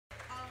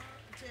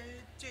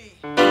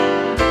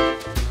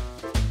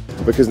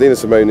Because Nina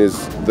Simone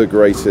is the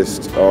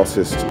greatest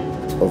artist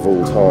of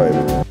all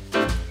time.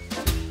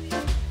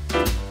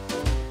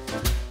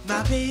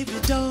 My baby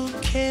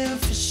don't care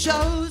for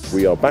shows.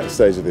 We are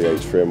backstage at the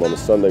Atrium on a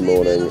Sunday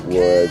morning.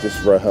 We're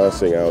just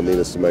rehearsing our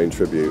Nina Simone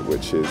tribute,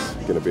 which is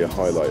going to be a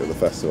highlight of the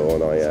festival,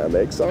 and I am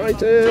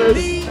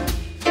excited!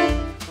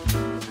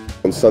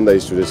 On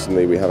Sundays,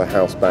 traditionally, we have a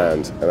house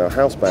band, and our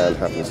house band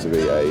happens to be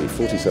a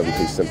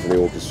 47-piece symphony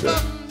orchestra.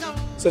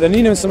 So the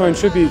Nina Simone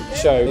tribute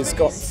show has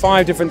got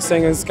 5 different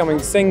singers coming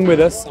to sing with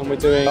us, and we're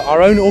doing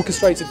our own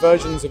orchestrated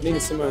versions of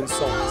Nina Simone's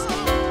songs.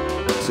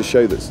 It's a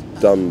show that's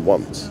done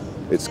once.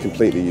 It's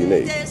completely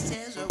unique.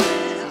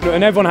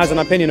 And everyone has an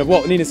opinion of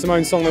what Nina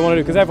Simone song they want to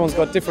do, because everyone's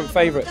got different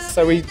favourites.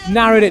 So we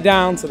narrowed it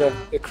down to the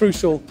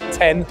crucial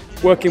 10,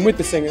 working with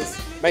the singers,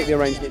 make the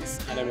arrangements,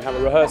 and then we have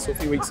a rehearsal a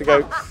few weeks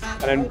ago,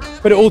 and then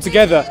put it all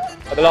together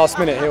at the last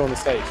minute here on the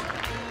stage.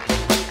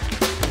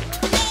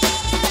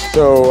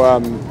 So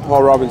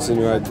Paul Robinson,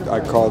 who I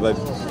called, I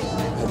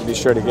had to be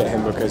sure to get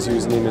him because he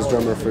was Nina's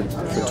drummer for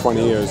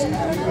 20 years.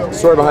 The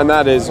story behind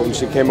that is when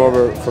she came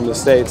over from the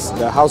States,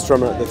 the house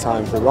drummer at the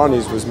time for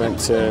Ronnie's was meant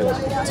to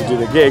do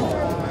the gig,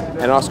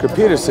 and Oscar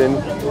Peterson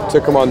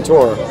took him on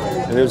tour.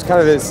 And it was kind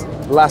of this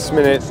last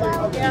minute,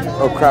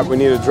 oh crap, we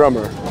need a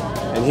drummer.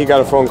 And he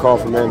got a phone call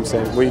from him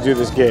saying, will you do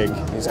this gig?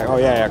 And he's like, oh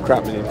yeah,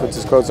 crap, and he puts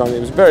his clothes on. It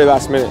was very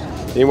last minute.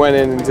 And he went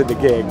in and did the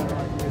gig,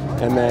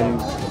 and then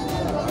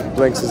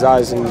blinks his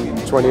eyes,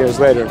 and 20 years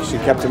later, she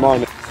kept him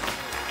on.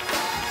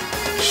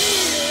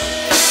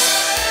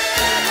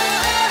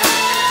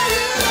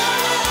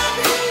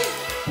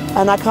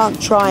 And I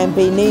can't try and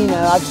be Nina.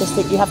 I just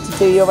think you have to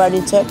do your own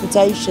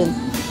interpretation,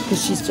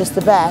 because she's just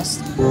the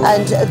best.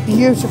 And a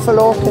beautiful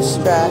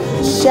orchestra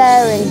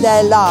sharing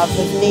their love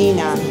of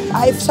Nina.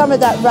 If some of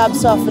that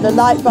rubs off and a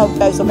light bulb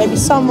goes on, maybe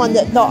someone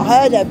that's not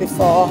heard her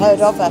before or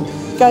heard of her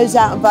goes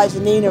out and buys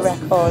a Nina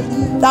record,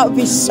 that would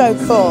be so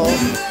cool.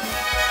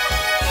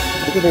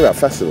 The good thing about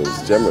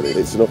festivals generally,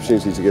 it's an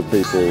opportunity to give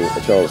people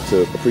a chance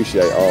to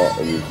appreciate art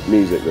and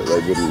music that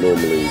they wouldn't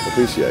normally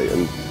appreciate,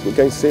 and we're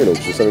going to see an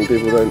orchestra, something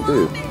people don't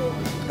do.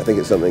 I think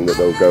it's something that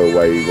they'll go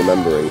away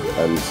remembering,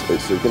 and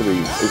it's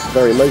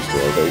very emotional,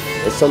 I think.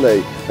 And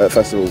Sunday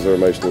festivals are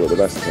emotional at the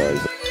best of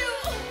times.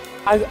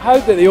 I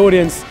hope that the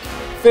audience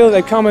feel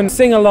they come and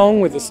sing along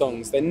with the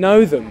songs, they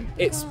know them.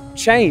 It's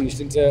changed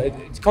into a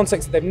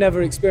context that they've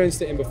never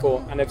experienced it in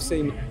before, and they've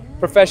seen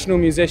professional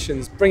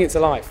musicians bring it to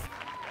life.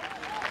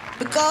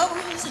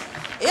 Because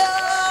you're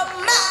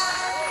mine.